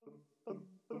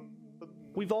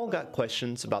We've all got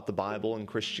questions about the Bible and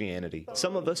Christianity.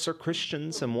 Some of us are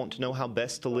Christians and want to know how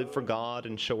best to live for God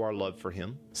and show our love for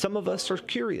Him. Some of us are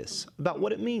curious about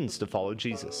what it means to follow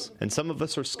Jesus. And some of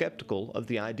us are skeptical of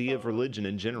the idea of religion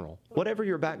in general. Whatever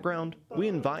your background, we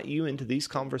invite you into these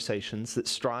conversations that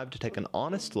strive to take an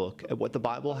honest look at what the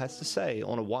Bible has to say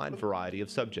on a wide variety of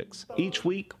subjects. Each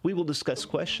week, we will discuss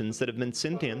questions that have been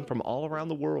sent in from all around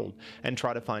the world and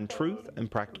try to find truth and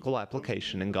practical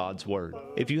application in God's Word.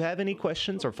 If you have any questions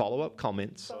or follow-up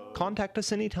comments, contact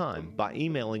us anytime by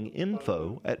emailing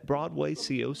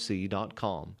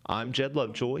info@broadwaycoc.com. I'm Jed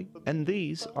Lovejoy, and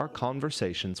these are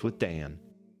Conversations with Dan.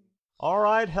 All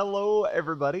right, hello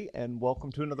everybody, and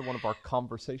welcome to another one of our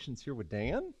conversations here with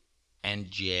Dan. And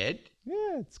Jed.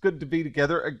 Yeah, it's good to be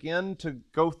together again to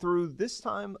go through, this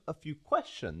time, a few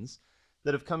questions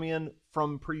that have come in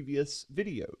from previous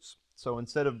videos. So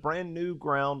instead of brand new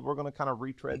ground, we're going to kind of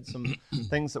retread some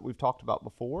things that we've talked about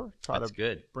before. That's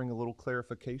good. Bring a little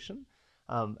clarification.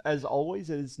 As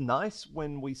always, it is nice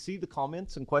when we see the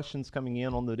comments and questions coming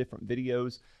in on the different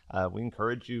videos. We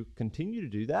encourage you continue to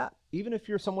do that. Even if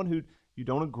you're someone who you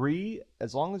don't agree,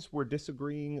 as long as we're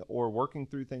disagreeing or working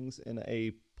through things in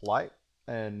a polite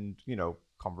and,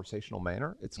 conversational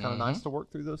manner, it's kind of nice to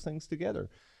work through those things together.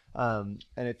 And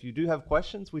if you do have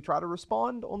questions, we try to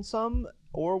respond on some,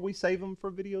 or we save them for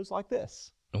videos like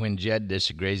this. When Jed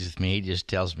disagrees with me, he just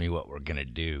tells me what we're going to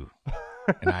do,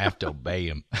 and I have to obey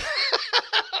him.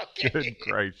 Okay. Good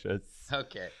gracious.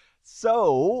 Okay.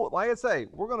 So, like I say,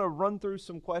 we're going to run through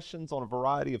some questions on a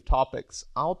variety of topics.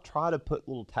 I'll try to put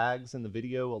little tags in the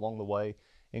video along the way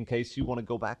in case you want to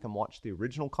go back and watch the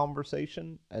original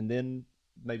conversation, and then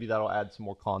maybe that'll add some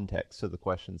more context to the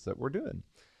questions that we're doing.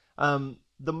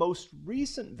 The most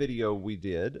recent video we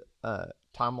did,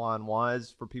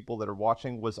 timeline-wise, for people that are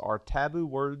watching, was our Taboo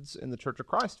Words in the Church of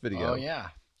Christ video. Oh, yeah.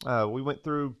 We went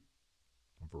through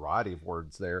a variety of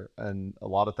words there, and a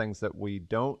lot of things that we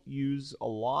don't use a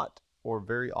lot or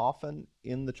very often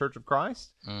in the Church of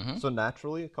Christ. So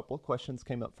naturally, a couple of questions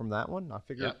came up from that one. I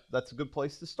figured that's a good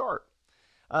place to start.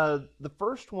 The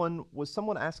first one was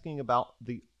someone asking about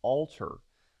the altar,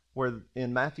 where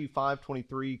in Matthew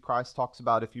 5:23, Christ talks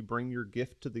about if you bring your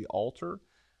gift to the altar.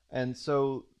 And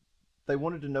so they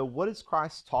wanted to know, what is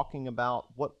Christ talking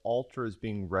about? What altar is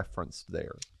being referenced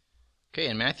there? Okay,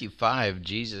 in Matthew 5,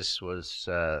 Jesus was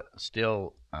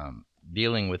still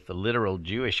dealing with the literal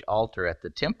Jewish altar at the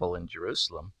temple in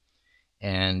Jerusalem.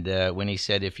 And when he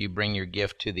said, if you bring your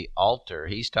gift to the altar,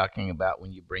 he's talking about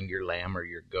when you bring your lamb or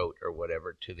your goat or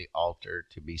whatever to the altar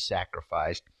to be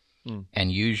sacrificed.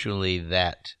 And usually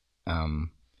that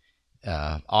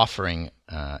offering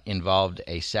involved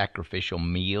a sacrificial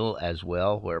meal as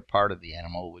well, where part of the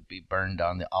animal would be burned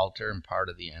on the altar and part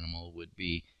of the animal would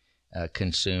be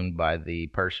consumed by the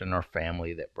person or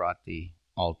family that brought the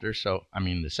altar.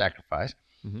 The sacrifice.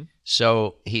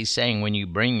 So he's saying when you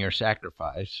bring your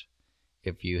sacrifice,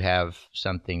 if you have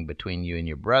something between you and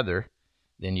your brother,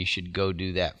 then you should go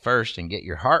do that first and get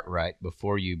your heart right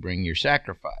before you bring your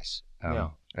sacrifice.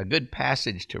 A good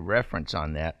passage to reference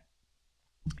on that,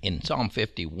 in Psalm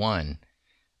 51,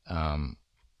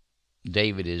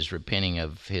 David is repenting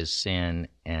of his sin,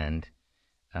 and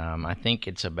I think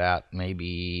it's about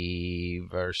maybe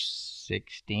verse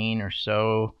 16 or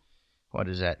so. What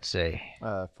does that say?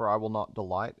 For I will not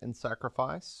delight in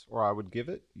sacrifice, or I would give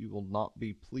it. You will not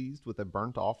be pleased with a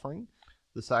burnt offering.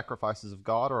 The sacrifices of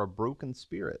God are a broken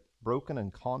spirit, broken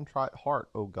and contrite heart,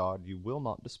 O God, you will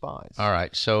not despise. All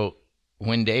right, so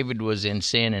when David was in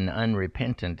sin and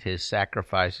unrepentant, his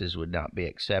sacrifices would not be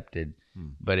accepted.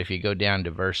 But if you go down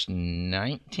to verse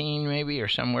 19 maybe, or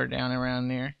somewhere down around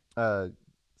there.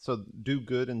 So do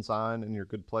good in Zion in your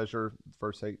good pleasure,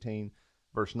 verse 18.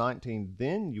 Verse 19,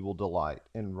 then you will delight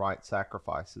in right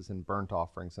sacrifices and burnt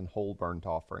offerings and whole burnt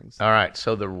offerings. All right,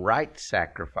 so the right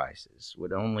sacrifices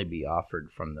would only be offered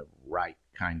from the right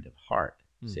kind of heart,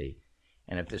 see?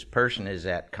 And if this person is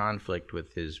at conflict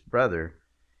with his brother,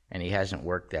 and he hasn't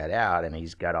worked that out, and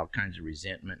he's got all kinds of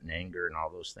resentment and anger and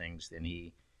all those things, then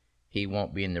he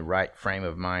won't be in the right frame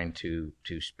of mind to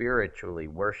spiritually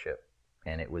worship.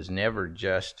 And it was never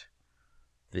just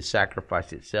the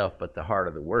sacrifice itself, but the heart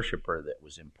of the worshiper that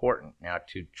was important. Now,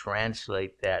 to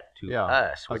translate that to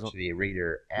us, which the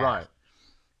reader asked,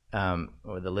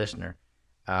 or the listener,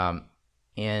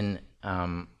 in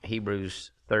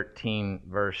Hebrews 13,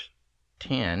 verse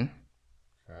 10.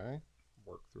 Okay.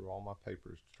 Work through all my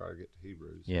papers to try to get to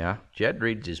Hebrews. Yeah. Jed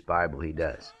reads his Bible. He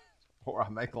does. Or I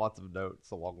make lots of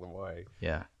notes along the way.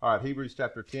 Yeah. All right. Hebrews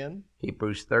chapter 10.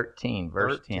 Hebrews 13,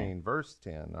 verse 10. Verse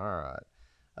 10. All right.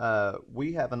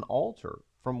 We have an altar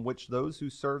from which those who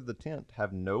serve the tent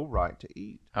have no right to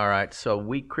eat. All right, so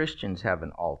we Christians have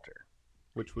an altar.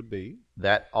 Which would be?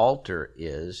 That altar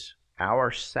is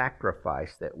our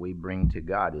sacrifice that we bring to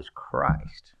God is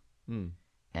Christ.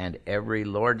 And every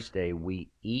Lord's Day we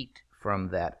eat from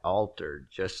that altar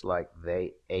just like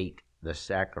they ate the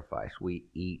sacrifice. We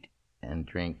eat and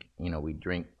drink, we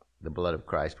drink the blood of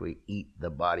Christ. We eat the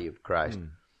body of Christ.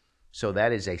 So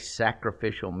that is a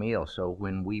sacrificial meal. So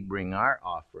when we bring our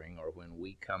offering or when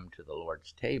we come to the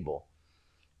Lord's table,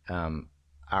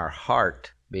 our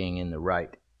heart being in the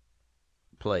right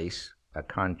place, a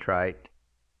contrite,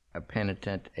 a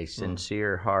penitent, a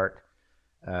sincere heart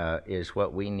is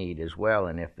what we need as well.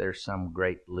 And if there's some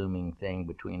great looming thing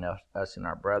between us and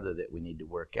our brother that we need to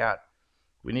work out,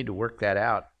 we need to work that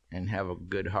out and have a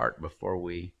good heart before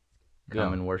we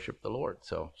come and worship the Lord.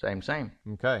 So same.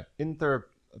 Okay. Isn't there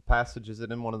a passage, is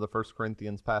it in one of the 1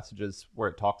 Corinthians passages where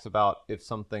it talks about if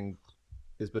something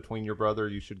is between your brother,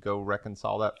 you should go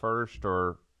reconcile that first?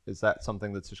 Or is that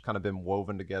something that's just kind of been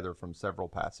woven together from several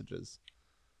passages?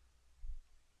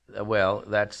 Well,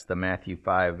 that's the Matthew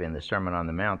 5 in the Sermon on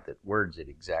the Mount that words it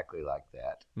exactly like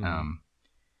that.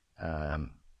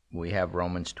 We have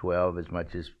Romans 12, as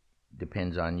much as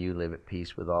depends on you, live at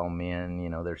peace with all men.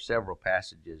 There's several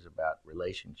passages about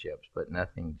relationships, but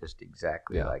nothing just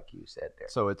exactly like you said there.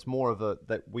 So it's more of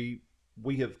that we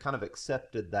have kind of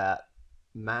accepted that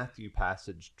Matthew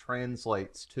passage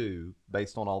translates to,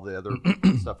 based on all the other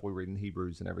stuff we read in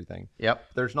Hebrews and everything. Yep.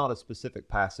 There's not a specific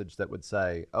passage that would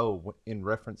say, in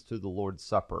reference to the Lord's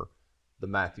Supper, the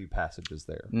Matthew passage is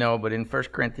there. No, but in 1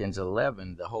 Corinthians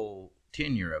 11, the whole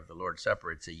tenure of the Lord's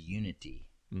Supper, it's a unity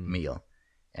meal.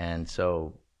 And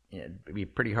so it'd be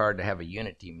pretty hard to have a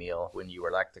unity meal when you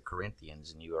were like the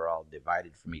Corinthians and you were all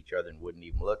divided from each other and wouldn't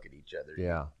even look at each other.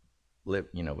 Yeah. Live,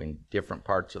 in different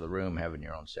parts of the room, having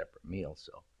your own separate meals.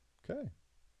 So okay,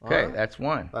 right. That's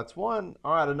one.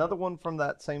 All right, another one from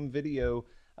that same video.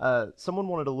 Someone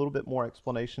wanted a little bit more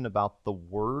explanation about the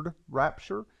word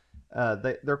rapture.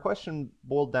 Their question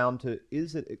boiled down to: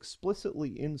 is it explicitly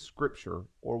in Scripture,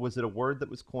 or was it a word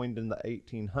that was coined in the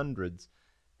 1800s?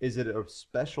 Is it a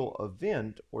special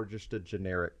event or just a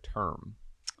generic term?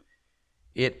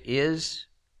 It is.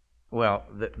 Well,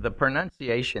 the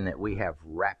pronunciation that we have,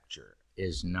 rapture,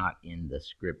 is not in the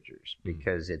Scriptures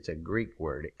because it's a Greek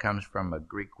word. It comes from a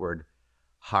Greek word,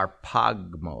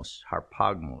 harpagmos.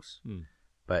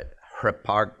 But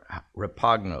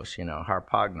harpagnos,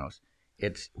 harpagnos.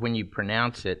 It's when you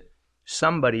pronounce it,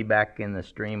 somebody back in the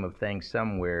stream of things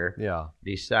somewhere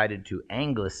decided to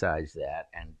anglicize that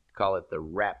and call it the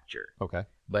rapture. Okay.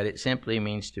 But it simply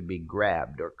means to be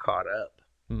grabbed or caught up.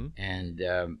 And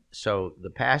so the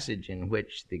passage in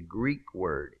which the Greek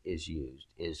word is used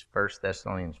is 1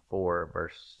 Thessalonians 4,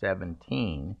 verse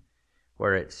 17,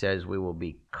 where it says we will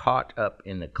be caught up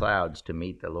in the clouds to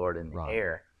meet the Lord in the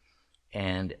air.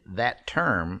 And that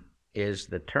term is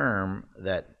the term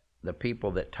that the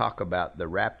people that talk about the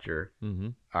rapture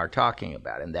are talking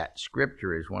about. And that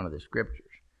scripture is one of the scriptures.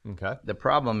 Okay. The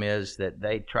problem is that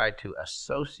they try to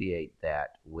associate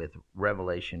that with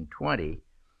Revelation 20,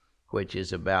 which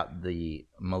is about the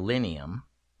millennium.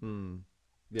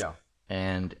 Yeah.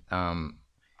 And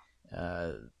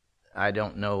I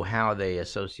don't know how they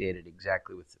associate it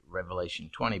exactly with Revelation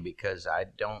 20 because I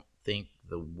don't think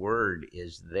the word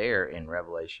is there in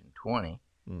Revelation 20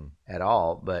 at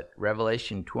all. But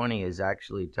Revelation 20 is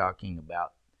actually talking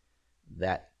about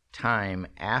that time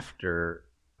after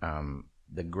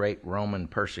the great Roman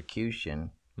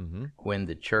persecution when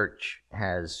the church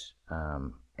has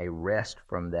a rest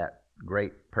from that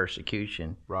great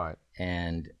persecution. Right.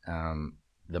 And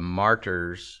the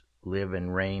martyrs live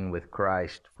and reign with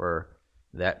Christ for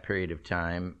that period of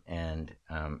time. And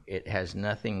it has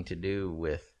nothing to do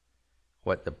with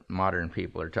what the modern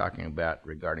people are talking about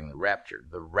regarding the rapture.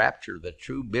 The rapture, the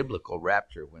true biblical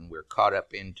rapture, when we're caught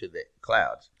up into the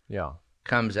clouds,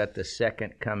 comes at the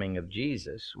second coming of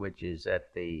Jesus, which is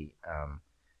at the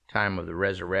time of the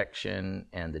resurrection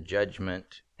and the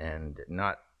judgment, and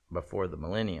not before the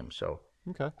millennium. So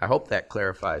I hope that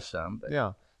clarifies some. But.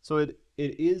 Yeah. So it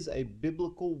is a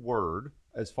biblical word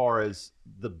as far as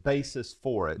the basis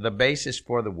for it. The basis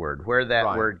for the word, where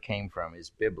that word came from, is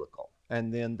biblical.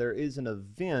 And then there is an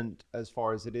event as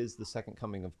far as it is the second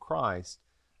coming of Christ.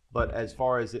 But as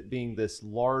far as it being this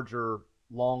larger,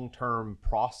 long-term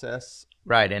process.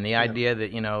 Right. And the idea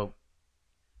that,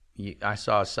 I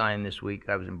saw a sign this week.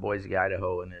 I was in Boise,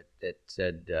 Idaho, and it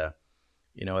said,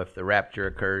 if the rapture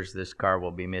occurs, this car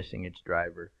will be missing its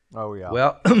driver. Oh, yeah.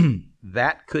 Well,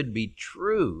 that could be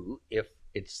true if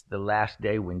it's the last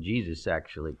day when Jesus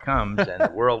actually comes and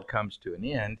the world comes to an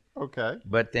end. Okay.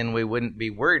 But then we wouldn't be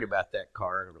worried about that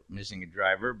car missing a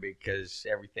driver because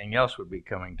everything else would be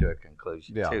coming to a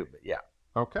conclusion too. But yeah.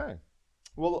 Okay.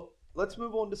 Well, let's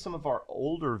move on to some of our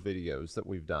older videos that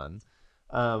we've done.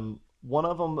 One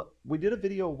of them, we did a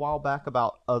video a while back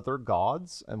about other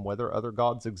gods and whether other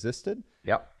gods existed.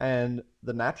 Yep. And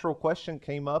the natural question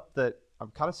came up that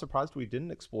I'm kind of surprised we didn't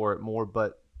explore it more,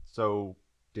 but so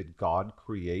did God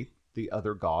create the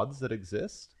other gods that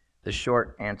exist? The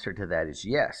short answer to that is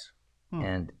yes.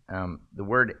 And the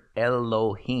word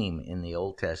Elohim in the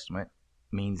Old Testament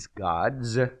means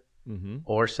gods,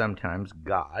 or sometimes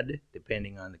God,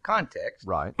 depending on the context.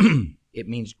 Right. It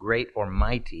means great or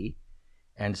mighty.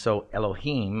 And so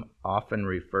Elohim often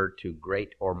referred to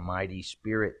great or mighty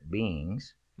spirit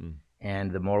beings.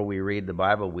 And the more we read the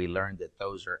Bible, we learn that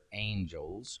those are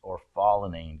angels or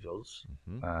fallen angels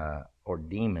or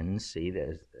demons,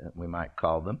 as we might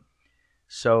call them.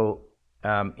 So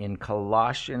in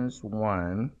Colossians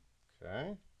 1,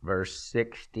 verse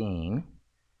 16, in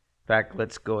fact,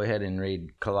 let's go ahead and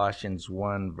read Colossians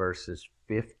 1, verses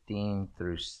 15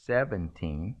 through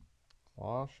 17.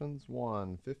 Colossians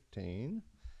 1:15.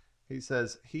 He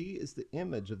says, "He is the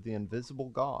image of the invisible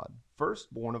God,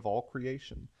 firstborn of all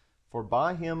creation. For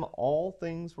by him all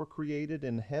things were created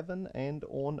in heaven and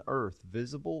on earth,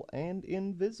 visible and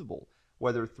invisible,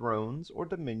 whether thrones or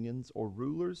dominions or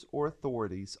rulers or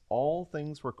authorities. All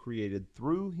things were created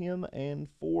through him and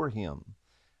for him.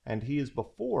 And he is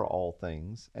before all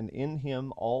things, and in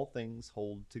him all things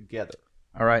hold together."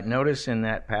 All right, notice in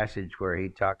that passage where he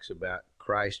talks about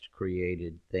Christ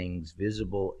created things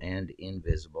visible and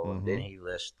invisible, and then he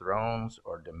lists thrones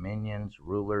or dominions,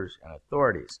 rulers, and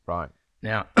authorities. Right.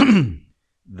 Now,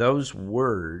 those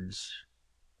words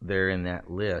there in that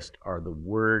list are the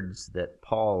words that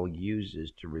Paul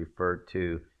uses to refer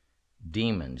to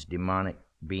demons, demonic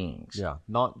beings. Yeah,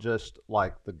 not just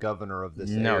like the governor of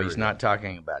this area. No, he's not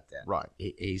talking about that. Right.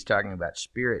 He's talking about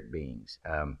spirit beings.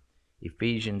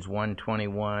 Ephesians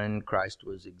 1:21, Christ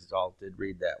was exalted.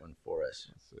 Read that one for us.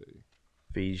 Let's see.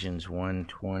 Ephesians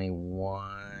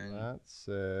 1:21. That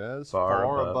says, Far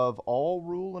far above. above all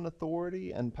rule and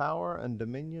authority and power and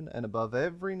dominion, and above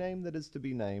every name that is to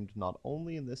be named, not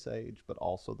only in this age, but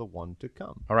also the one to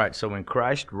come. All right, so when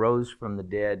Christ rose from the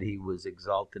dead, he was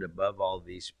exalted above all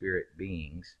these spirit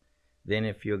beings. Then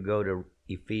if you go to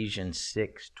Ephesians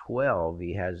 6:12,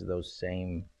 he has those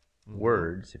same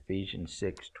words, Ephesians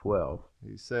 6:12.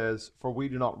 He says, "For we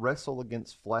do not wrestle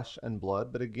against flesh and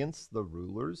blood, but against the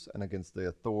rulers and against the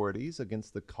authorities,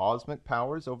 against the cosmic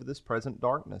powers over this present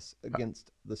darkness,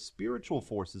 against the spiritual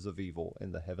forces of evil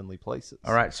in the heavenly places."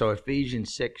 All right, so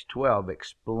Ephesians 6:12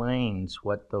 explains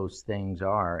what those things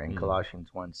are in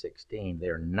Colossians 1:16.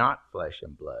 They're not flesh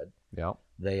and blood. Yeah.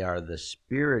 They are the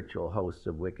spiritual hosts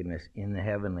of wickedness in the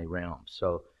heavenly realms.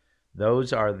 So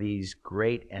those are these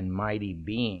great and mighty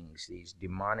beings, these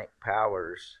demonic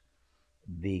powers,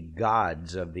 the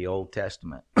gods of the Old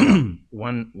Testament.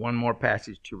 One more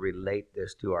passage to relate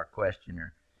this to our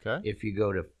questioner. Okay. If you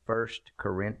go to 1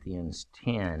 Corinthians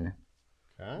 10,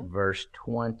 verse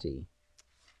 20,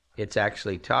 it's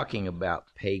actually talking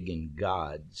about pagan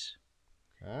gods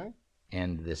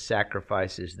and the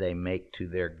sacrifices they make to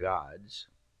their gods.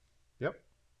 Yep.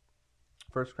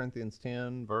 1 Corinthians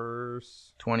 10,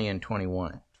 verse 20 and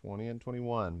 21. 20 and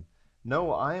 21.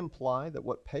 "No, I imply that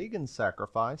what pagans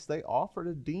sacrifice, they offer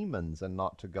to demons and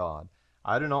not to God.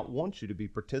 I do not want you to be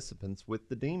participants with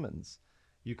the demons.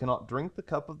 You cannot drink the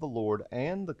cup of the Lord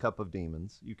and the cup of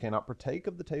demons. You cannot partake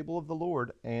of the table of the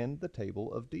Lord and the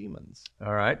table of demons."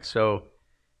 All right, so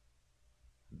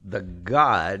the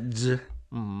gods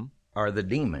are the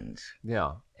demons.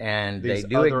 Yeah. And These they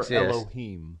do other exist.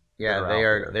 Elohim. Yeah, that they out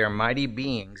are there. they're mighty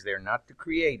beings. They're not the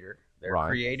creator. They're Right.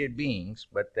 created beings,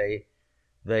 but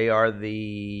they are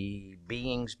the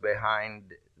beings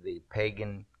behind the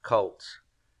pagan cults.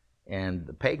 And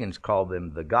the pagans call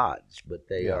them the gods, but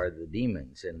they are the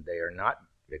demons, and they are not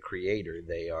the creator.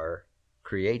 They are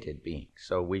created beings.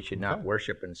 So we should not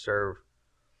worship and serve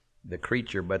the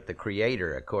creature, but the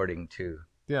creator, according to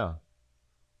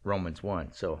Romans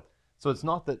 1. So it's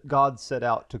not that God set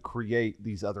out to create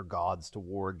these other gods to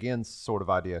war against sort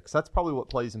of idea, because that's probably what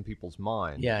plays in people's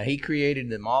mind. yeah, he created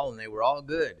them all, and they were all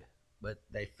good, but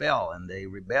they fell and they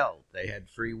rebelled. They had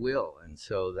free will, and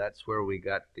so that's where we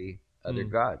got the other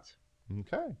gods.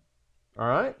 Okay. All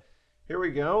right. Here we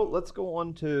go. Let's go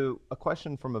on to a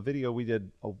question from a video we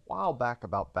did a while back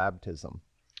about baptism.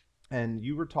 And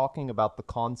you were talking about the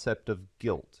concept of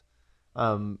guilt.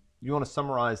 You want to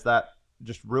summarize that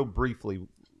just real briefly?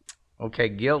 Okay,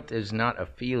 guilt is not a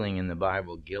feeling in the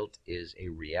Bible. Guilt is a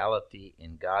reality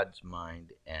in God's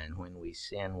mind, and when we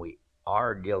sin, we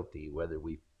are guilty, whether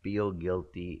we feel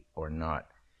guilty or not.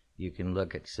 You can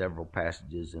look at several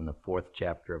passages in the 4th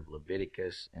chapter of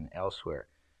Leviticus and elsewhere.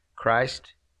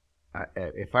 Christ,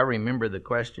 if I remember the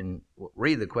question,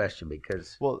 read the question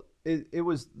because... Well, it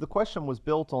was, the question was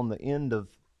built on the end of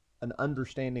an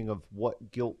understanding of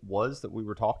what guilt was that we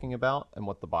were talking about and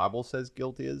what the Bible says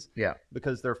guilt is. Yeah.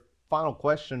 Because their final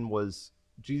question was,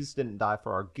 Jesus didn't die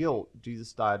for our guilt,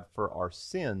 Jesus died for our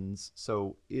sins,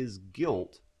 so is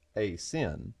guilt a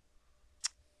sin?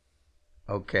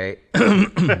 Okay.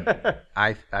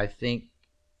 I think,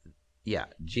 yeah,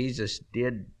 Jesus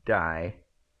did die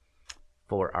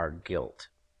for our guilt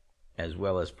as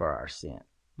well as for our sin.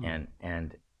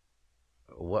 And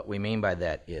what we mean by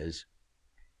that is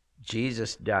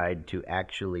Jesus died to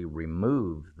actually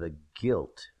remove the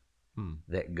guilt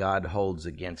that God holds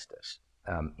against us.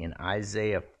 In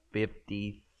Isaiah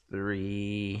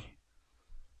 53,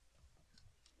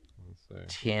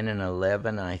 10 and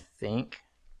 11, I think.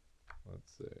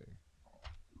 Let's see.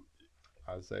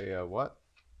 Isaiah what?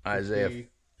 Isaiah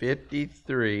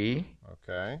 53.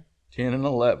 Okay. 10 and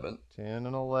 11. 10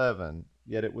 and 11.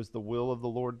 Yet it was the will of the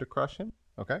Lord to crush him.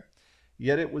 Okay.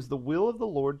 Yet it was the will of the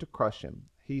Lord to crush him.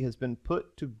 He has been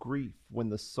put to grief when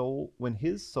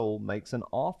his soul makes an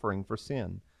offering for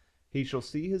sin. He shall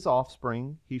see his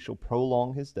offspring. He shall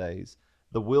prolong his days.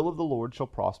 The will of the Lord shall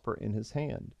prosper in his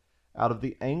hand. Out of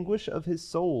the anguish of his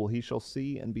soul he shall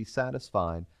see and be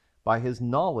satisfied. By his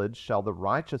knowledge shall the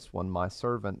righteous one, my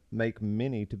servant, make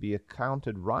many to be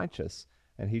accounted righteous,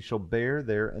 and he shall bear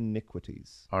their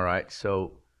iniquities. All right,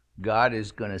 so God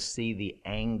is going to see the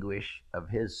anguish of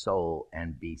his soul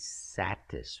and be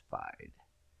satisfied.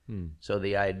 So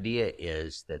the idea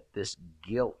is that this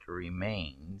guilt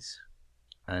remains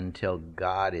until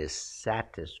God is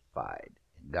satisfied.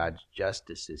 God's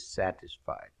justice is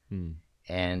satisfied.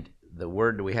 And the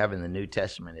word we have in the New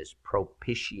Testament is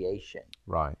propitiation.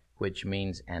 Right. Which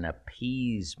means an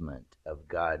appeasement of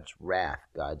God's wrath,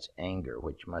 God's anger,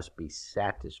 which must be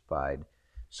satisfied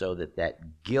so that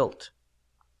that guilt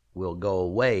will go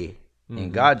away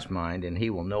in God's mind and he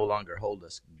will no longer hold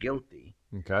us guilty.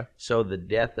 Okay. So the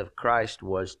death of Christ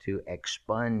was to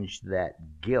expunge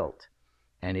that guilt,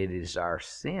 and it is our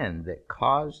sin that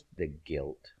caused the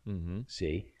guilt.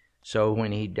 See? So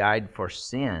when he died for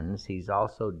sins, he's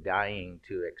also dying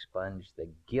to expunge the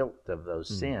guilt of those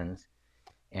sins.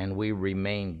 And we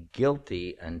remain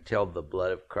guilty until the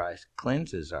blood of Christ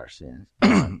cleanses our sins.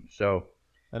 So,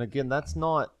 and again, that's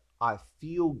not I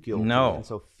feel guilty, no. And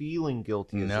so feeling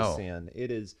guilty is No. a sin.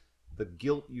 It is the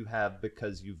guilt you have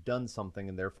because you've done something,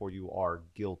 and therefore you are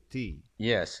guilty.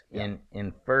 Yes, Yeah.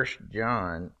 in 1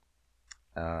 John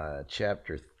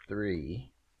chapter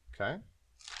 3 Okay.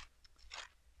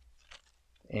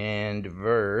 and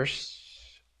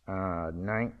verse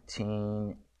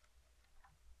 19.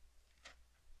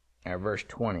 Verse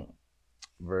 20.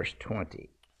 1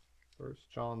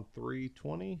 John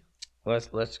 3:20.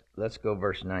 Let's go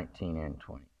verse 19 and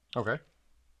 20. Okay.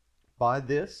 By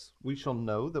this we shall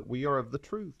know that we are of the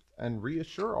truth, and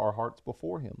reassure our hearts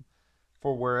before him.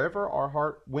 For whenever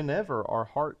our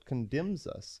heart condemns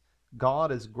us,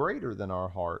 God is greater than our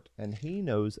heart, and he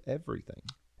knows everything.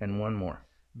 And one more.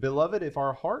 Beloved, if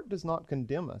our heart does not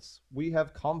condemn us, we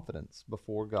have confidence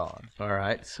before God. All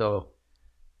right, so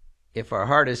if our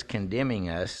heart is condemning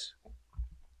us,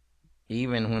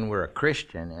 even when we're a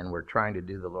Christian and we're trying to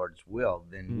do the Lord's will,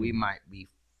 then we might be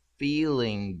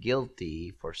feeling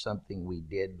guilty for something we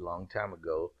did a long time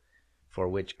ago for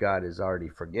which God has already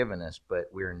forgiven us, but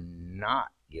we're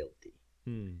not guilty.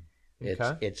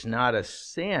 Okay. It's not a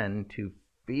sin to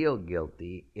feel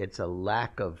guilty. It's a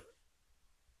lack of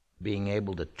being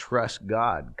able to trust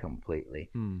God completely.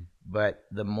 But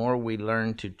the more we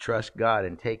learn to trust God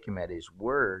and take him at his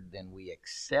word, then we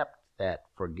accept that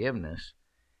forgiveness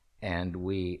and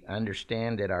we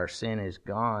understand that our sin is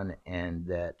gone and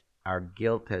that our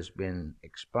guilt has been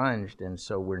expunged, and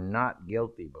so we're not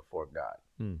guilty before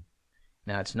God.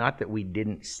 Now, it's not that we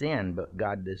didn't sin, but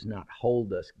God does not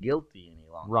hold us guilty any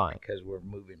longer, Right. because we're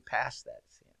moving past that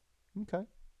sin. Okay.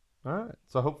 All right.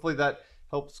 So hopefully that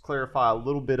helps clarify a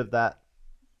little bit of that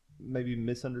maybe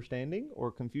misunderstanding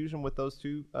or confusion with those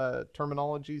two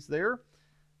terminologies there.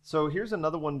 So here's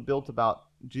another one built about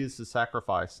Jesus'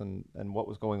 sacrifice and what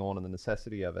was going on and the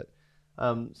necessity of it.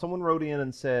 Someone wrote in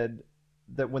and said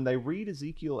that when they read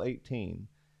Ezekiel 18,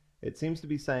 it seems to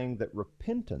be saying that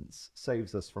repentance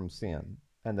saves us from sin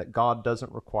and that God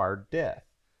doesn't require death.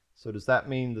 So does that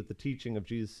mean that the teaching of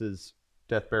Jesus'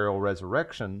 death, burial,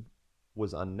 resurrection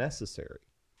was unnecessary?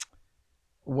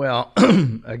 Well,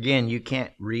 again, you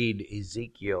can't read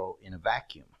Ezekiel in a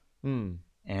vacuum.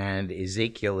 And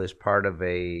Ezekiel is part of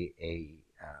a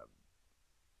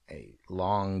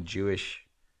long Jewish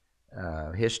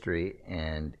history,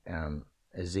 and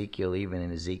Ezekiel, even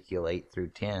in Ezekiel 8 through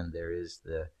 10, there is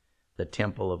the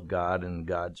temple of God and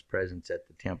God's presence at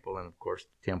the temple, and of course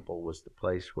the temple was the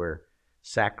place where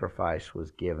sacrifice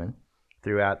was given.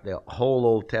 Throughout the whole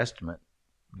Old Testament,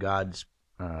 God's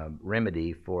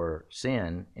remedy for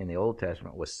sin in the Old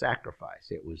Testament was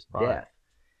sacrifice. It was death.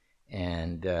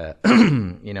 And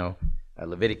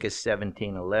Leviticus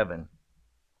 17:11,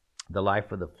 the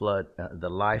life of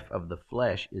the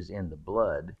flesh is in the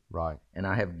blood. Right. And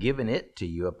I have given it to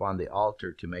you upon the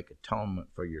altar to make atonement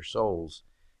for your souls.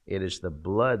 It is the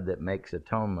blood that makes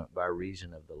atonement by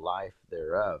reason of the life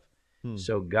thereof.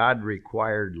 So God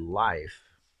required life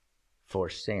for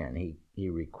sin. He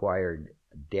required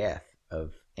death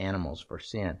of animals for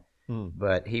sin.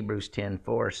 But Hebrews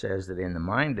 10:4 says that in the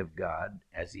mind of God,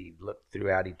 as he looked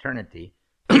throughout eternity,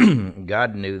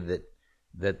 God knew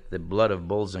that the blood of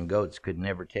bulls and goats could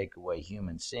never take away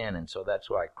human sin, and so that's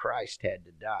why Christ had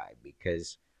to die,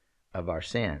 because of our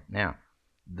sin. Now,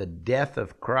 the death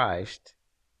of Christ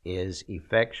is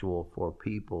effectual for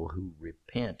people who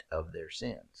repent of their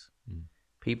sins.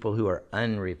 People who are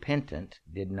unrepentant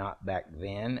did not back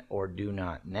then or do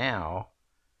not now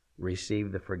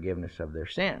receive the forgiveness of their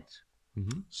sins.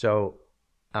 So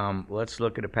let's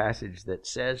look at a passage that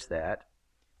says that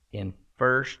in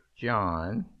 1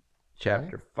 John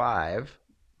chapter 5,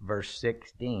 verse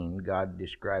 16, God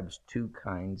describes two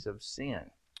kinds of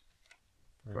sin.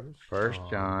 1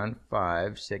 John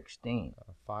 5:16.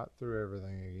 Fight through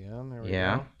everything again. There we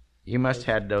go. You must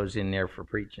have had those in there for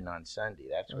preaching on Sunday.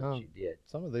 That's what you did.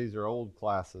 Some of these are old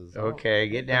classes. Okay,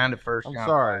 get down to 1 John 5:16. I'm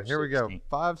sorry. Here we go.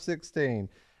 5:16.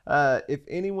 If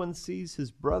anyone sees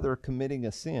his brother committing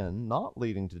a sin not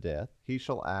leading to death, he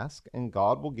shall ask, and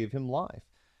God will give him life.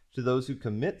 To those who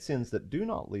commit sins that do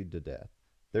not lead to death,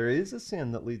 there is a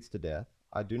sin that leads to death.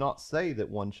 I do not say that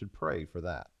one should pray for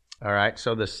that. All right,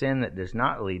 so the sin that does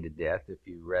not lead to death, if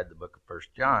you read the book of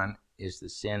 1 John, is the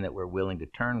sin that we're willing to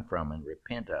turn from and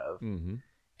repent of.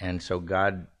 And so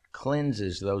God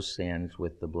cleanses those sins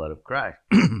with the blood of Christ.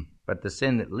 But the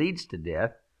sin that leads to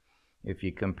death, if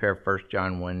you compare 1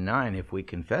 John 1:9, if we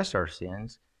confess our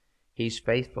sins, he's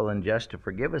faithful and just to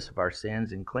forgive us of our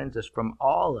sins and cleanse us from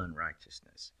all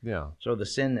unrighteousness. Yeah. So the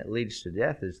sin that leads to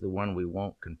death is the one we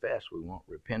won't confess, we won't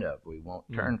repent of, we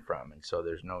won't turn from. And so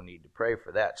there's no need to pray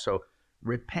for that. So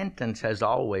repentance has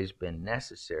always been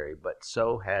necessary, but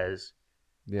so has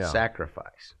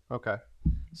sacrifice. Okay.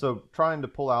 So trying to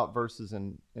pull out verses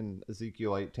in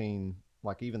Ezekiel 18,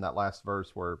 like even that last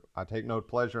verse where I take no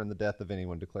pleasure in the death of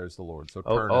anyone, declares the Lord. So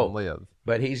turn and live.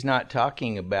 But he's not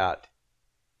talking about,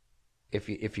 if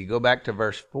you go back to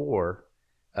verse 4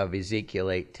 of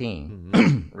Ezekiel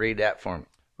 18, read that for me.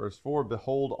 Verse 4,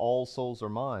 behold, all souls are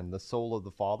mine, the soul of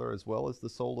the Father as well as the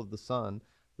soul of the Son,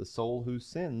 the soul whose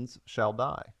sins shall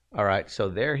die. All right, so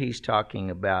there he's talking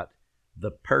about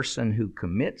the person who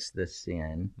commits the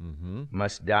sin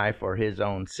must die for his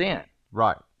own sin.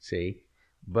 Right. See?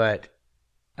 But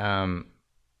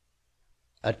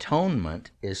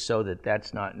atonement is so that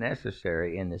that's not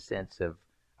necessary, in the sense of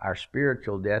our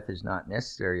spiritual death is not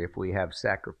necessary if we have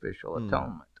sacrificial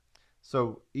atonement.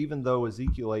 So even though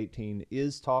Ezekiel 18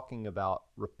 is talking about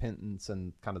repentance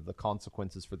and kind of the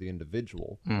consequences for the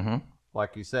individual,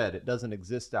 like you said, it doesn't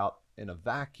exist out in a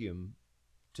vacuum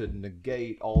to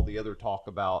negate all the other talk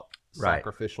about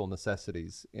sacrificial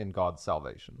necessities in God's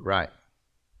salvation. Right.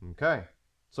 Okay.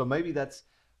 So maybe that's,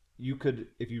 you could,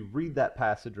 if you read that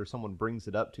passage or someone brings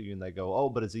it up to you and they go, oh,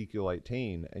 but Ezekiel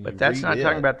 18. And but that's not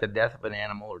talking about the death of an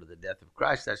animal or the death of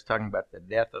Christ. That's talking about the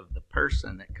death of the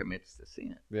person that commits the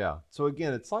sin. Yeah. So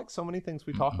again, it's like so many things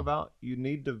we talk about. You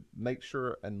need to make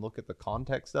sure and look at the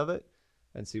context of it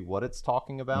and see what it's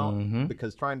talking about,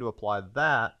 because trying to apply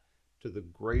that to the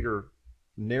greater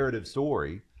narrative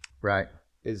story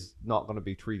is not going to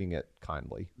be treating it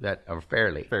kindly. Or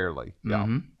fairly. Fairly.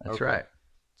 Yeah. That's right.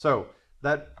 So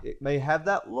that it may have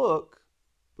that look,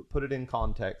 but put it in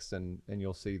context and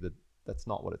you'll see that that's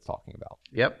not what it's talking about.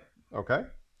 Yep. Okay.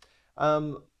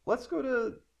 Let's go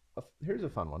to, here's a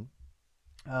fun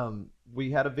one.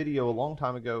 We had a video a long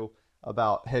time ago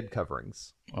about head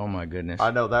coverings. Oh my goodness.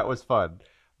 I know, that was fun.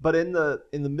 But in the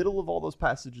middle of all those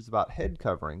passages about head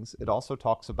coverings, it also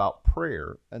talks about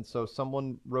prayer. And so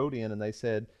someone wrote in and they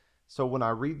said, so when I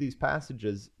read these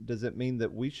passages, does it mean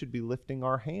that we should be lifting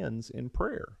our hands in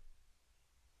prayer?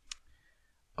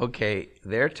 Okay,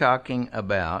 they're talking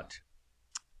about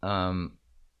 1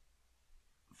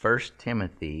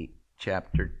 Timothy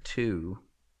chapter 2,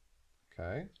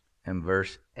 Okay. and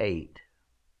verse 8.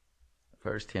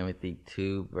 1 Timothy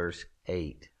 2, verse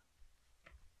 8.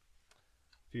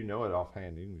 If you know it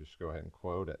offhand, you can just go ahead and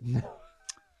quote it.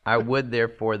 I would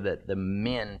therefore that the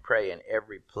men pray in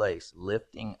every place,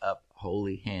 lifting up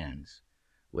holy hands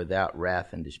without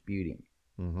wrath and disputing.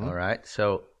 Mm-hmm. All right?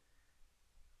 So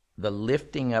the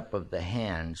lifting up of the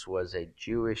hands was a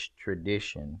Jewish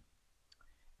tradition.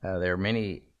 There are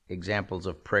many examples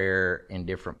of prayer in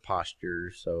different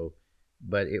postures,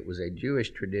 but it was a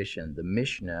Jewish tradition. The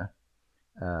Mishnah,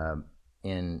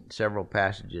 in several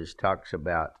passages, talks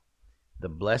about the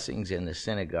blessings in the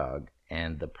synagogue,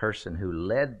 and the person who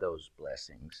led those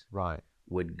blessings Right.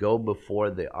 would go before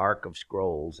the Ark of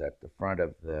Scrolls at the front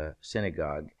of the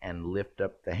synagogue and lift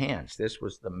up the hands. This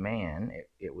was the man.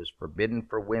 It was forbidden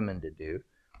for women to do.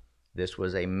 This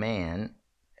was a man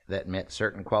that met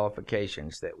certain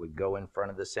qualifications that would go in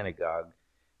front of the synagogue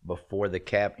before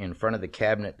in front of the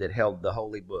cabinet that held the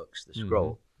holy books, the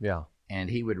scroll. Yeah. And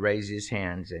he would raise his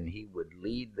hands and he would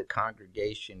lead the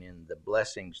congregation in the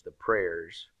blessings, the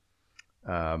prayers.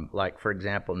 Like, for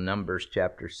example, Numbers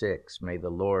chapter 6, may the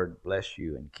Lord bless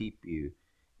you and keep you,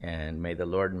 and may the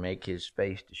Lord make his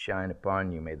face to shine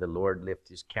upon you. May the Lord lift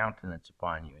his countenance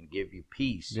upon you and give you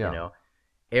peace. Yeah. You know,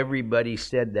 everybody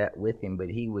said that with him, but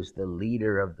he was the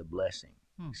leader of the blessing.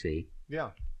 See?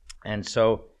 Yeah. And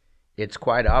so it's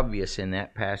quite obvious in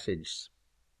that passage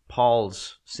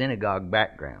Paul's synagogue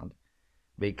background,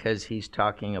 because he's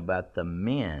talking about the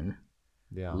men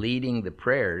leading the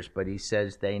prayers, but he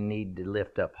says they need to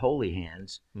lift up holy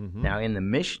hands. Mm-hmm. Now, in the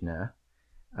Mishnah,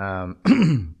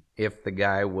 if the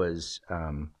guy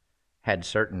had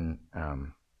certain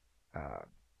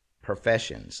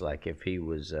professions, like if he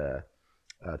was a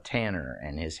tanner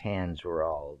and his hands were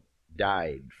all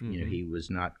dyed, he was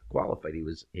not qualified.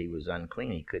 He was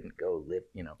unclean. He couldn't go lift.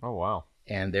 Oh, wow.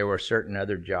 And there were certain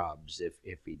other jobs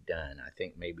if he'd done. I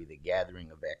think maybe the gathering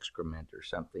of excrement or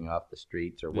something off the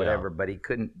streets or whatever. But he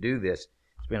couldn't do this.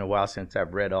 It's been a while since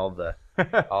I've read all the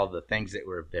things that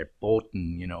were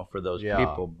verboten, for those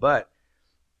people. But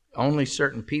only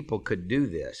certain people could do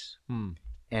this,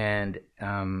 and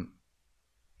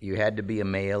you had to be a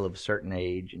male of certain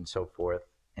age and so forth.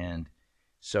 And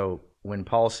so when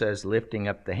Paul says lifting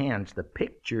up the hands, the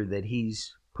picture that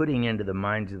he's putting into the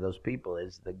minds of those people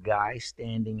is the guy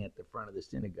standing at the front of the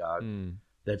synagogue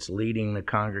that's leading the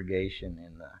congregation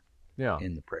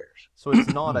in the prayers. So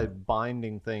it's not a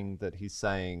binding thing that he's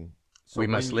saying. So we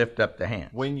must lift up the hands.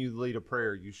 When you lead a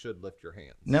prayer, you should lift your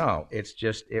hands. No, it's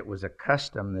just, it was a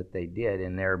custom that they did.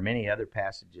 And there are many other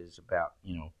passages about,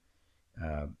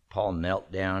 Paul knelt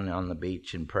down on the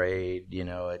beach and prayed,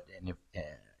 and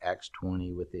Acts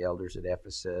 20 with the elders at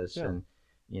Ephesus. Yeah. And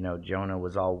Jonah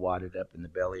was all wadded up in the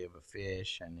belly of a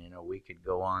fish, and we could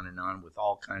go on and on with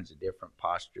all kinds of different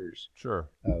postures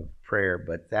of prayer,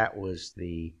 but that was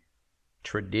the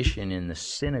tradition in the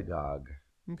synagogue,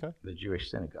 the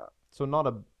Jewish synagogue. So not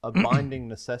a binding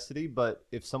necessity, but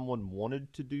if someone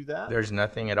wanted to do that, there's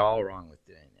nothing at all wrong with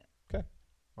doing that. Okay,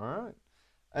 all right.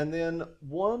 And then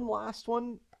one last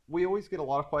one. We always get a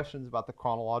lot of questions about the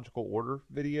chronological order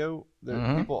video.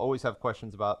 People always have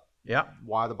questions about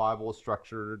why the Bible is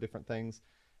structured or different things.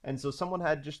 And so someone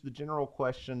had just the general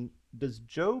question, does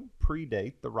Job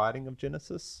predate the writing of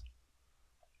Genesis?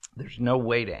 There's no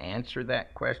way to answer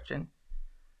that question.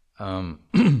 Some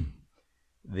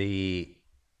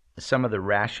of the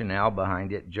rationale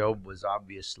behind it, Job was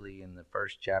obviously in the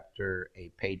first chapter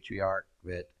a patriarch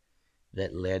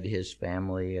that led his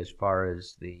family as far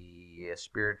as the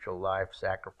spiritual life,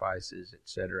 sacrifices,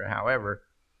 etc. However,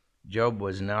 Job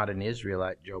was not an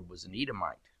Israelite. Job was an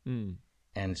Edomite.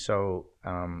 And so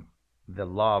the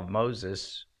law of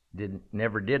Moses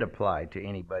never did apply to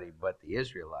anybody but the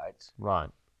Israelites. Right.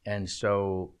 And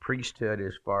so priesthood,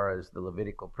 as far as the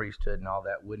Levitical priesthood and all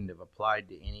that, wouldn't have applied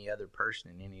to any other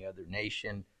person in any other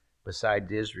nation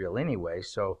besides Israel anyway.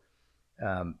 So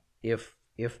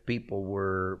if people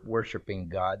were worshiping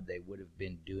God, they would have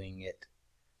been doing it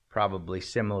probably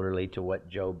similarly to what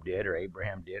Job did or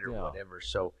Abraham did or whatever.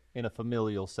 So in a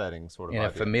familial setting, sort of. In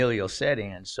a familial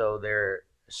setting. And so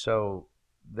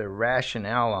the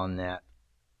rationale on that,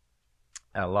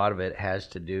 a lot of it has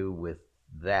to do with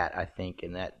that, I think,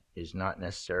 and that is not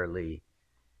necessarily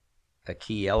a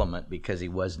key element because he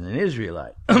wasn't an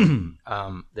Israelite.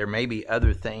 There may be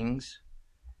other things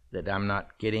that I'm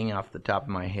not getting off the top of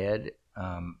my head,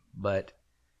 but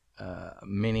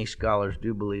many scholars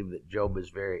do believe that Job is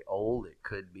very old. It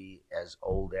could be as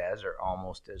old as or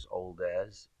almost as old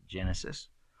as Genesis.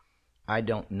 I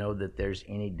don't know that there's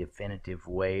any definitive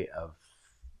way of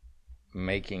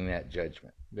making that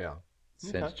judgment. Yeah.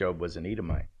 Since Job was an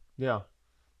Edomite. Yeah.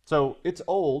 So it's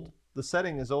old. The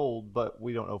setting is old, but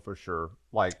we don't know for sure.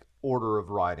 Like order of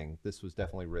writing, this was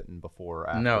definitely written before or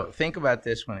after. No, think about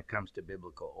this when it comes to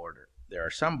biblical order. There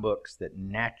are some books that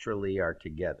naturally are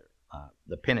together.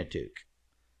 The Pentateuch.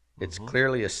 It's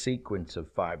clearly a sequence of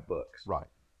 5 books. Right.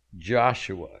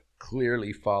 Joshua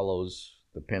clearly follows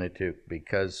the Pentateuch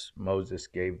because Moses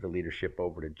gave the leadership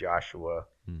over to Joshua,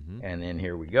 and then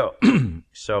here we go.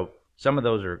 So some of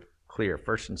those are clear.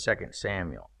 1st and 2nd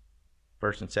Samuel,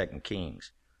 1st and 2nd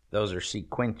Kings. Those are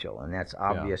sequential, and that's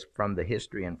obvious from the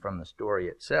history and from the story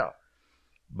itself.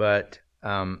 But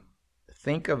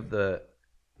think of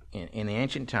in the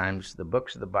ancient times, the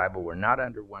books of the Bible were not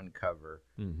under one cover.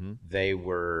 They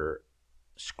were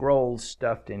scrolls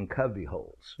stuffed in cubby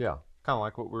holes. Yeah, kind of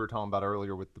like what we were talking about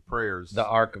earlier with the prayers. The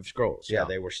Ark of Scrolls. Yeah.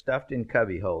 They were stuffed in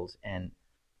cubby holes, and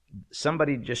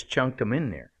somebody just chunked them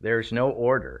in there. There's no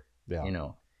order,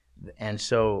 And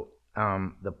so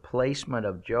the placement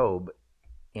of Job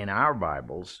in our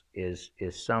Bibles is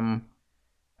some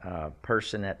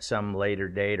person at some later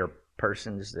date, or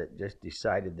persons that just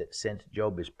decided that since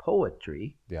Job is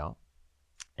poetry,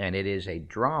 and it is a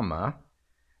drama,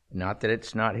 not that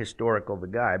it's not historical, the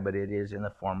guy, but it is in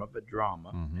the form of a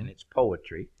drama, and it's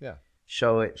poetry. Yeah.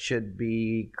 So it should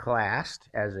be classed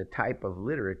as a type of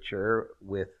literature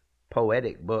with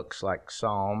poetic books like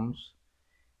Psalms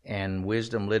and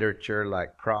wisdom literature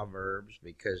like Proverbs,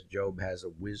 because Job has a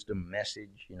wisdom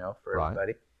message, for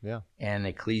everybody. Yeah. And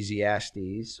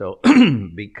Ecclesiastes. So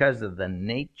because of the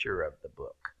nature of the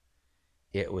book,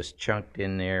 it was chunked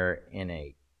in there in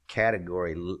a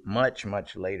category much,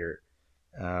 much later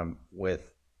with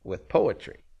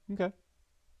poetry. Okay.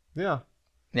 Yeah.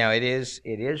 Now it is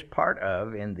part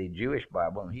of, in the Jewish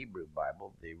Bible and Hebrew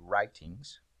Bible, the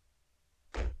writings,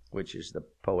 which is the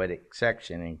poetic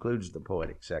section, includes the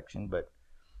poetic section, but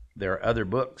there are other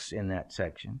books in that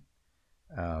section.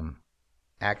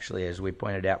 Actually, as we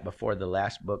pointed out before, the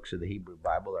last books of the Hebrew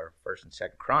Bible are 1st and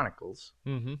 2nd Chronicles,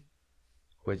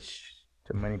 which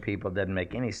to many people doesn't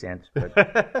make any sense, but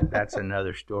that's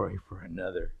another story for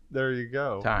another There you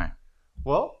go. time.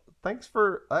 Well, thanks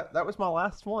for that was my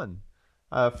last one.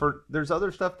 There's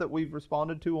other stuff that we've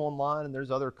responded to online, and there's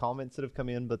other comments that have come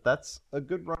in, but that's a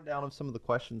good rundown of some of the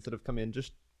questions that have come in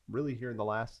just really here in the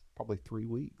last probably 3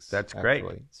 weeks. That's great.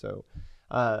 So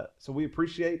we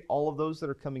appreciate all of those that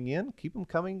are coming in. Keep them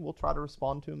coming. We'll try to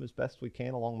respond to them as best we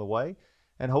can along the way.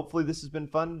 And hopefully this has been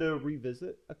fun to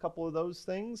revisit a couple of those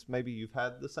things. Maybe you've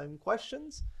had the same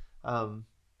questions. And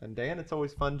Dan, it's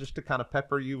always fun just to kind of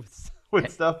pepper you with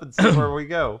stuff and see where we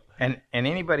go. And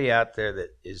anybody out there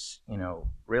that is,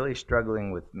 really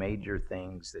struggling with major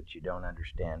things that you don't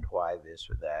understand, why this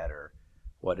or that, or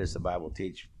what does the Bible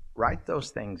teach, write those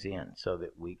things in so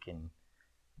that we can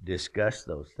discuss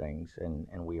those things.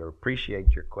 And we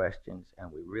appreciate your questions,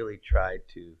 and we really try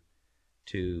to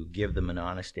give them an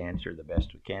honest answer the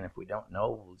best we can. If we don't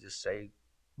know, we'll just say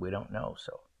we don't know.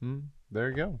 So there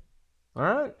you go. All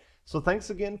right. So thanks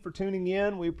again for tuning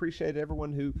in. We appreciate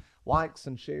everyone who likes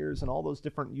and shares and all those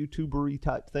different YouTuber-y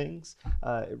type things.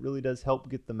 It really does help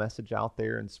get the message out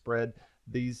there and spread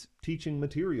these teaching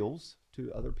materials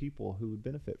to other people who would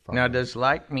benefit from now, them. does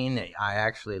like mean that I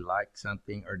actually like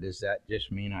something, or does that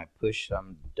just mean I push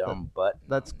some dumb button?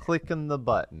 That's clicking the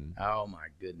button. Oh, my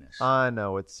goodness. I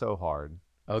know. It's so hard.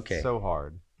 Okay. So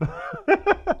hard.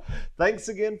 Thanks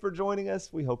again for joining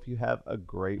us. We hope you have a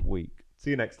great week. See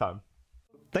you next time.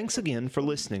 Thanks again for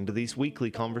listening to these weekly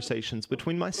conversations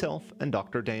between myself and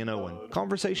Dr. Dan Owen.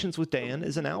 Conversations with Dan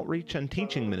is an outreach and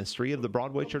teaching ministry of the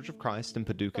Broadway Church of Christ in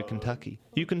Paducah, Kentucky.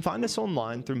 You can find us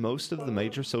online through most of the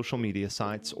major social media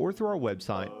sites or through our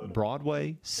website,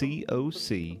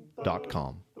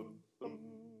 BroadwayCoc.com.